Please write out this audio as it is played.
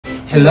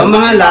Hello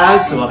mga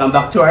loves! Welcome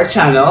back to our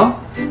channel.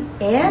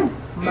 And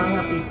mga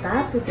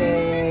pita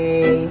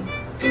today.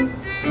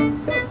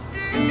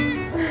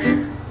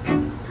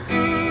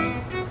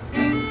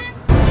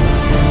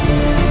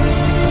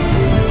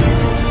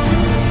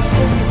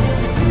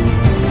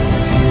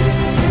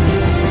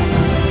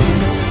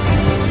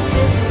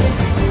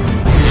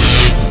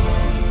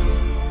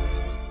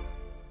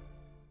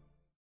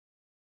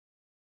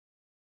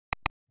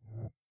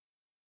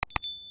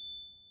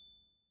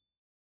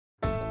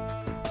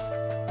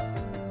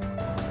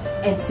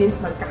 And since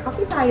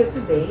magkakape tayo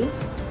today,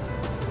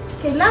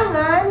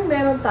 kailangan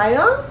meron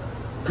tayong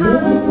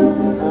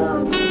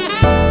pandesal.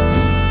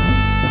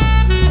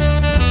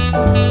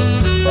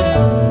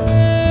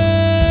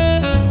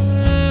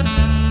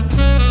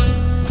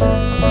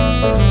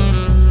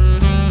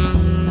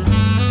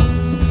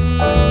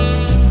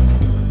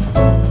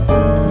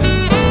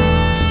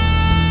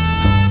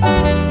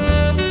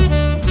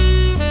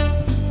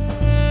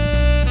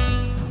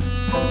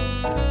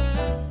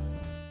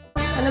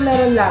 Ano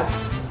meron lang?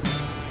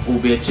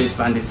 Ube cheese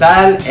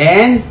pandesal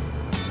and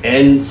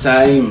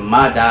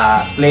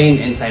Ensaymada. Plain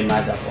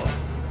Ensaymada po.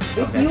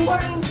 If you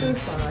are in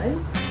Tucson,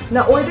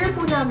 na-order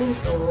po namin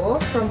to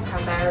from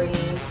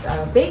Kamarie's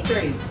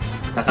bakery.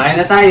 Kakain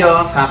na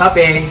tayo,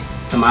 kakape.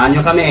 Samahan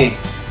nyo kami.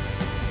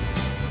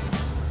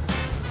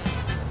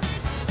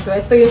 So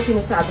ito yung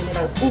sinasabi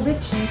nilang ube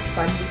cheese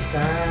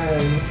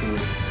pandesal.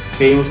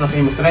 Famous na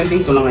famous.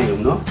 Trending to lang ngayon,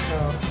 no? So,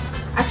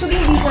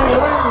 actually, hindi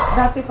ngayon.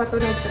 Dati pa to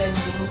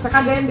nag-trending. Sa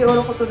Cagayan de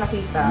Oro ko to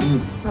nakita.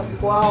 Sabi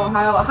ko, wow,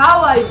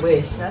 how I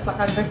wish nasa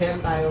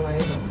Cagayan tayo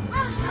ngayon.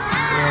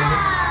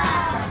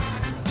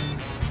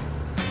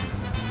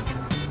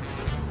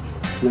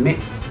 Lami.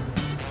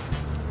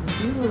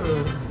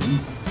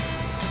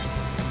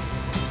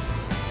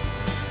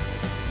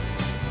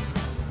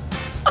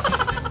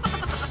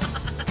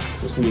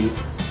 Tapos me.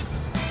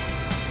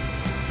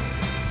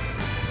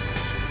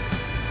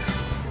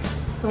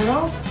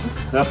 Sarap.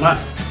 Sarap nga.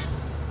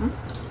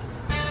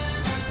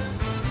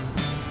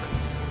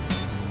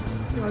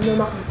 Ano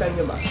makita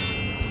nyo ba?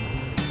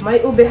 May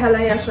ube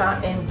halaya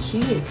siya and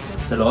cheese.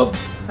 Sa loob.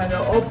 Sa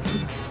loob.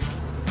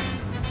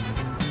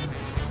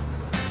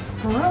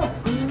 Wow.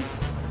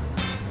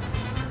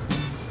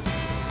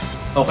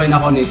 Okay na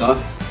ako nito.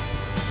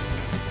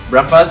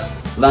 Breakfast,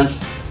 lunch,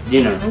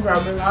 dinner. Ang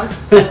grabe lang.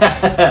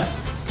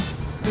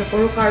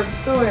 Puro carbs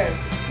to eh.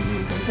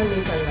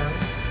 Minsan-minsan lang.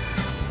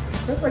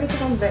 Pero pwede ko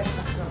pang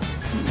breakfast lang.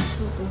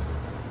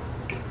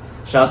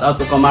 Shout out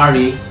to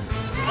Kamarie.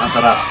 Ang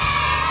sarap.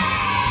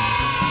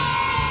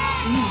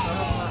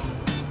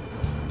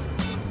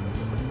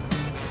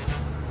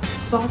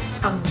 Soft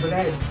ang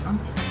bread.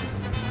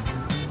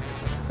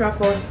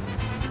 Tapos,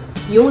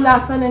 yung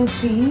lasa ng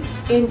cheese,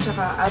 and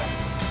tsaka,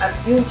 at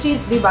yung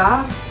cheese, di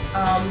ba?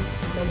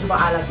 Medyo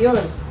maalat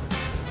yun.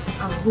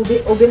 Ang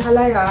ube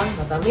halaya,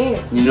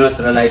 matamis.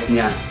 Ni-neutralize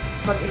niya.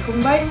 Pag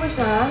i-combine mo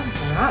siya,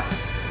 sarap.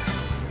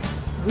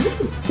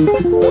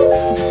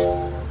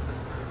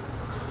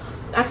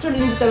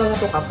 Actually, hindi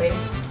talaga ito kape.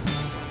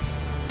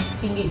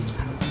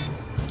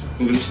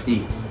 English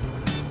tea.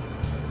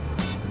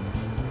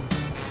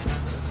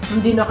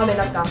 Hindi na kami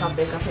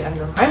nagkakape kasi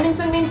ano. Ay,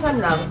 minsan-minsan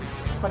lang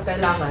pag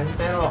kailangan.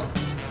 Pero,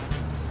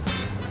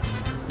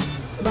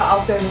 iba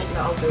alternate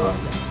na.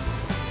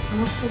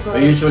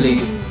 Usually,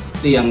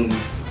 tea ang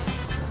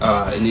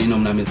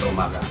iniinom namin sa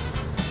umaga.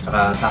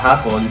 Saka sa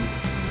hapon,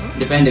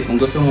 depende kung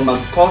gusto mo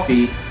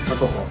mag-coffee,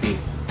 magko-coffee.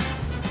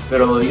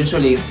 Pero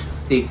usually,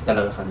 tea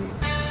talaga kami.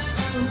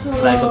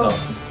 Try ko to.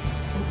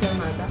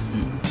 Ensaymada.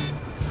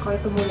 Ako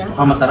ito muna.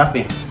 Mukhang masarap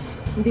eh.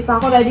 Hindi pa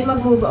ako ready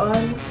mag-move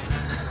on.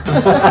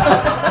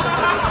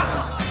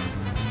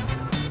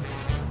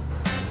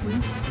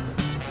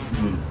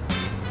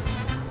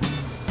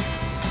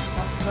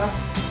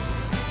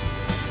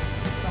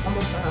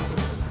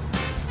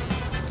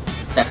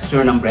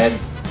 Texture ng bread,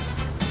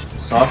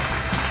 soft,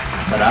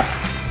 sarap.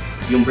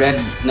 Yung bread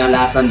na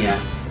lasa niya,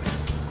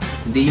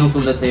 hindi yung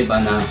tulad sa iba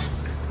na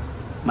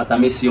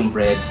matamis yung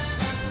bread.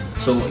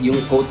 So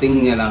yung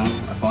coating niya lang,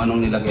 kung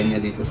anong nilagay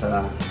niya dito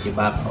sa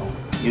ibabaw,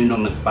 yun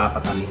yung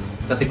nagpapatamis.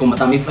 Kasi kung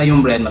matamis pa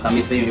yung bread,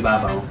 matamis pa yung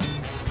ibabaw,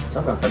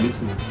 sobrang tamis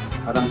niya.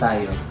 Parang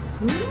tayo.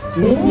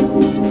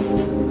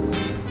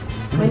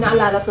 May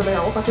naalala tuloy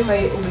ako kasi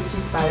may ube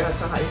cheese tayo at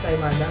saka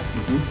Ensaymada.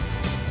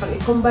 Pag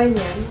i-combine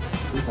yan,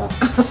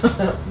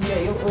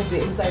 yung ube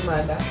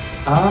Ensaymada.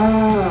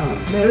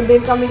 Meron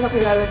din kami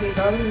kakilala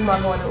dito,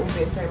 gumagawa ng ube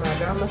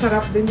Ensaymada.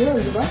 Masarap din yun,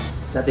 di ba?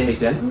 Sa Ate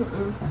Hazel?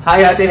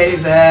 Hi Ate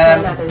Hazel!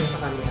 Try natin sa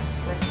kanya.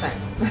 Next time.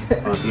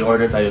 Sige,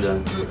 order tayo doon.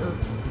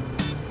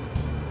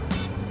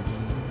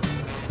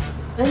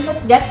 And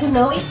let's get to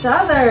know each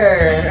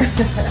other!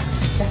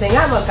 Kasi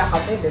nga,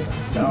 magkakape, di ba?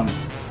 So,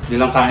 hindi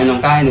lang kain ng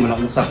kain,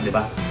 walang usap, di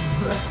ba?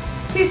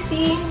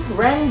 15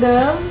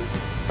 random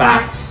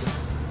facts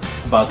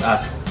about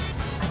us.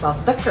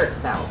 About the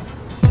Kirkthel.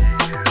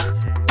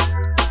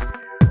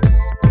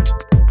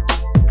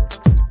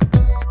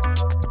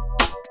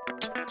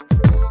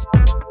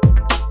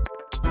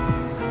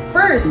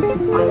 First,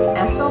 ang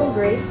Ethel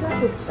Grace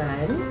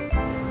Labutan,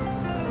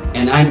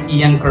 And I'm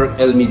Ian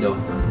Kirkthel.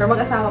 Pero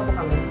mag-asawa po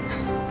kami.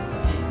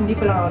 Hindi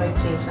pa lang ako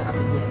nag-change ng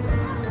apelyido.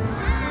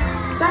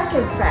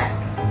 Second fact,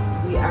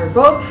 we are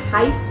both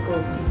high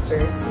school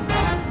teachers.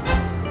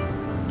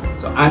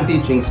 So I'm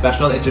teaching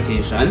special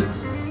education.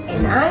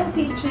 And I'm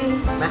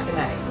teaching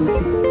mathematics.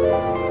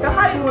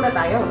 Kakain muna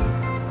tayo.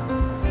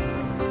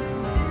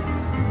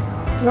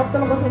 Sarap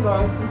talaga siya,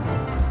 guys.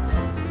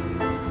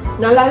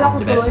 Naalala ko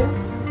tuloy.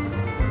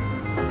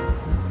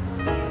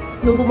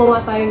 Nung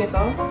gumawa tayo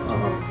nito,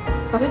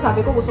 kasi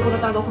sabi ko, gusto ko na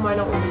talaga kumain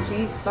ng ubi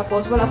cheese.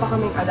 Tapos wala pa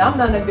kaming alam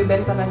na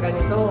nagbibenta ng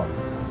ganito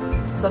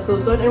sa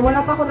Tucson. And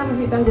wala pa ako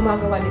nakikita ang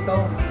gumagawa nito.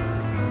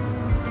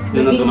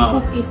 Yun ang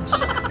gumawa. Cookies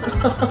siya.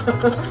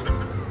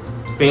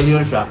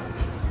 Failure siya.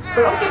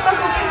 Pero ang cute ng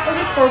cookies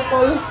kasi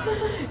purple.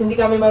 Hindi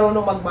kami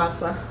marunong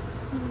magbasa.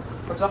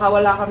 At saka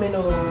wala kami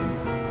nung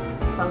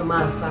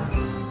pangmasa.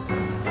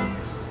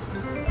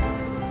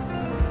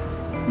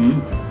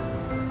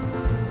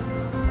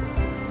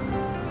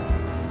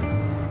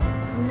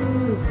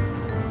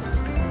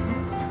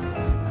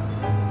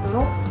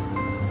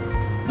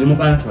 Di mo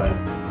kaya try?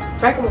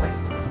 Try ko mo kayo.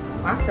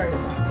 After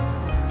nito.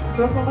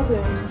 Sarap mo kasi.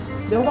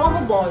 Di ako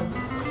makamabod.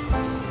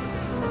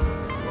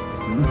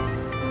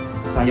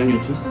 Sayang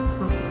yung cheese.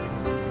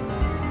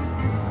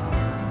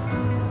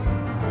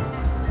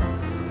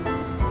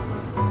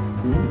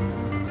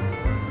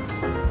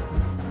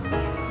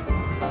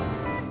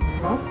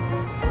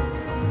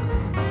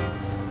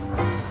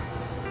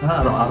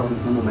 Araw-araw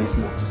may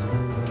snacks.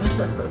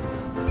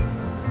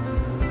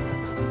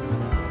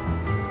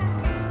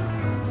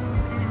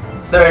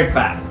 Third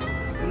fact.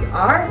 We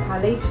are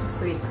college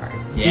sweethearts.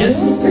 Yes.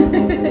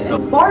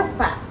 So fourth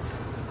fact.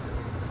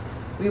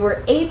 We were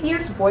 8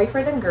 years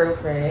boyfriend and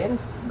girlfriend.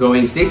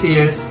 Going 6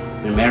 years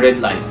in married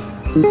life.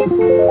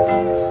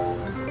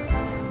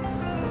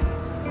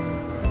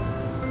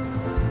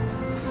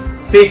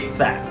 Fifth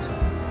fact.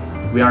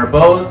 We are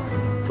both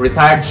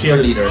retired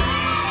cheerleader.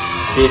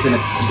 She is a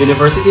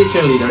university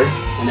cheerleader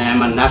and I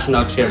am a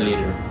national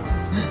cheerleader.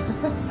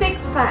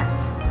 Sixth fact.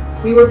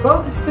 We were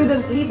both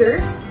student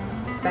leaders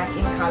back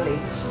in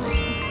college.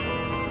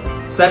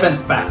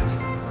 Seventh fact.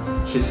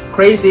 She's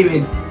crazy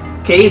with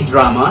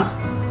K-drama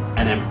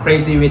and I'm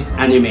crazy with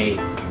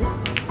anime.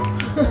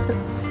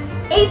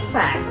 Eighth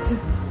fact.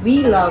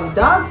 We love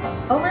dogs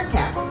over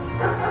cats.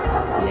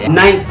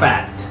 Ninth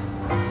fact.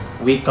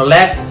 We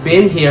collect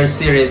Pin Here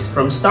series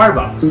from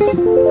Starbucks.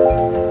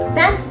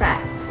 10th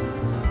fact.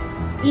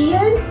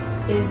 Ian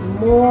is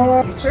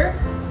more future,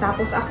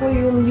 tapos ako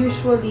yung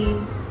usually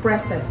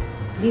present.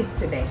 Live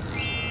today.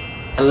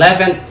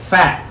 11th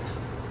fact.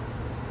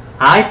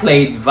 I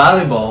played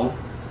volleyball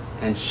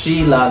and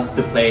she loves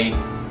to play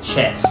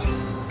chess.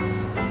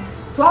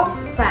 12th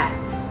fact.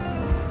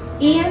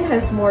 Ian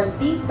has more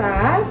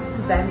titas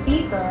than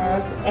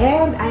titos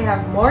and I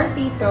have more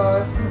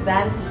titos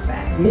than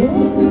titas.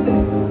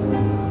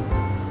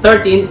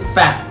 13th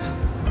fact.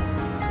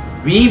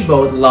 We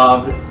both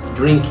love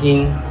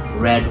drinking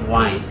red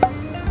wine.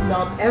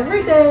 Not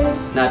every day.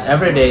 Not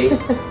every day,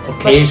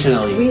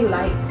 occasionally. We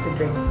like to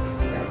drink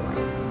red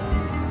wine.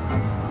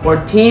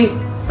 14th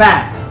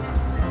fact.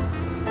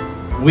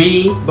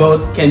 We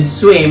both can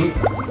swim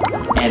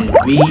and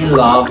we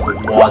love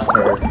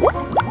water.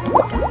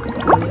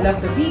 We love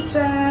the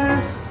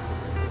beaches,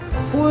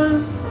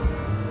 pool.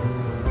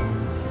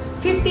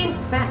 15th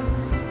fact.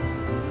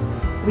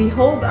 We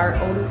hold our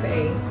own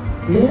pay.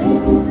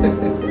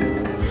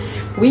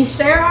 We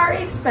share our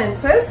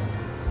expenses,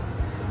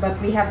 but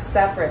we have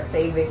separate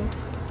savings.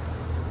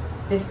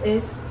 This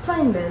is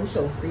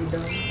financial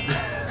freedom.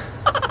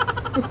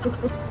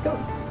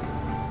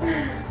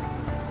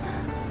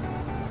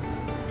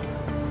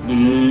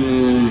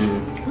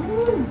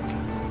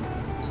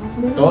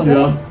 Told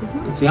you.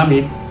 It's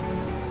yummy.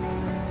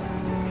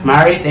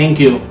 Kamarie,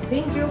 thank you.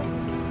 Thank you.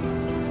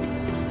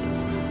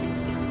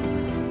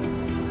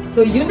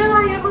 So yun na nga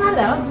yung mga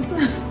loves.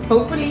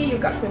 Hopefully you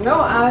got to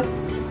know us.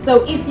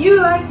 So if you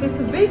like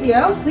this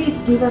video, please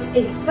give us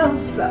a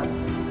thumbs up.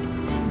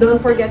 Don't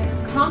forget to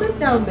comment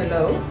down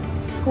below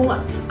kung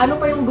ano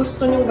pa yung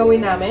gusto nyong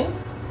gawin namin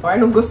or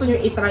anong gusto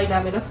nyong itry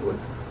namin na food.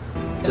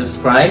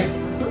 Subscribe.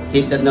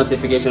 Hit that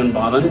notification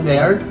button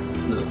there.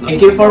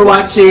 Thank you for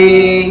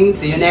watching.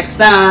 See you next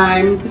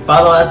time.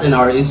 Follow us in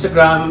our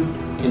Instagram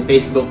and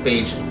Facebook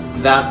page,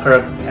 The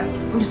Kirkthel.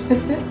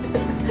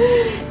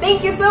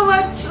 Thank you so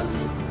much.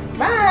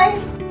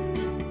 Bye.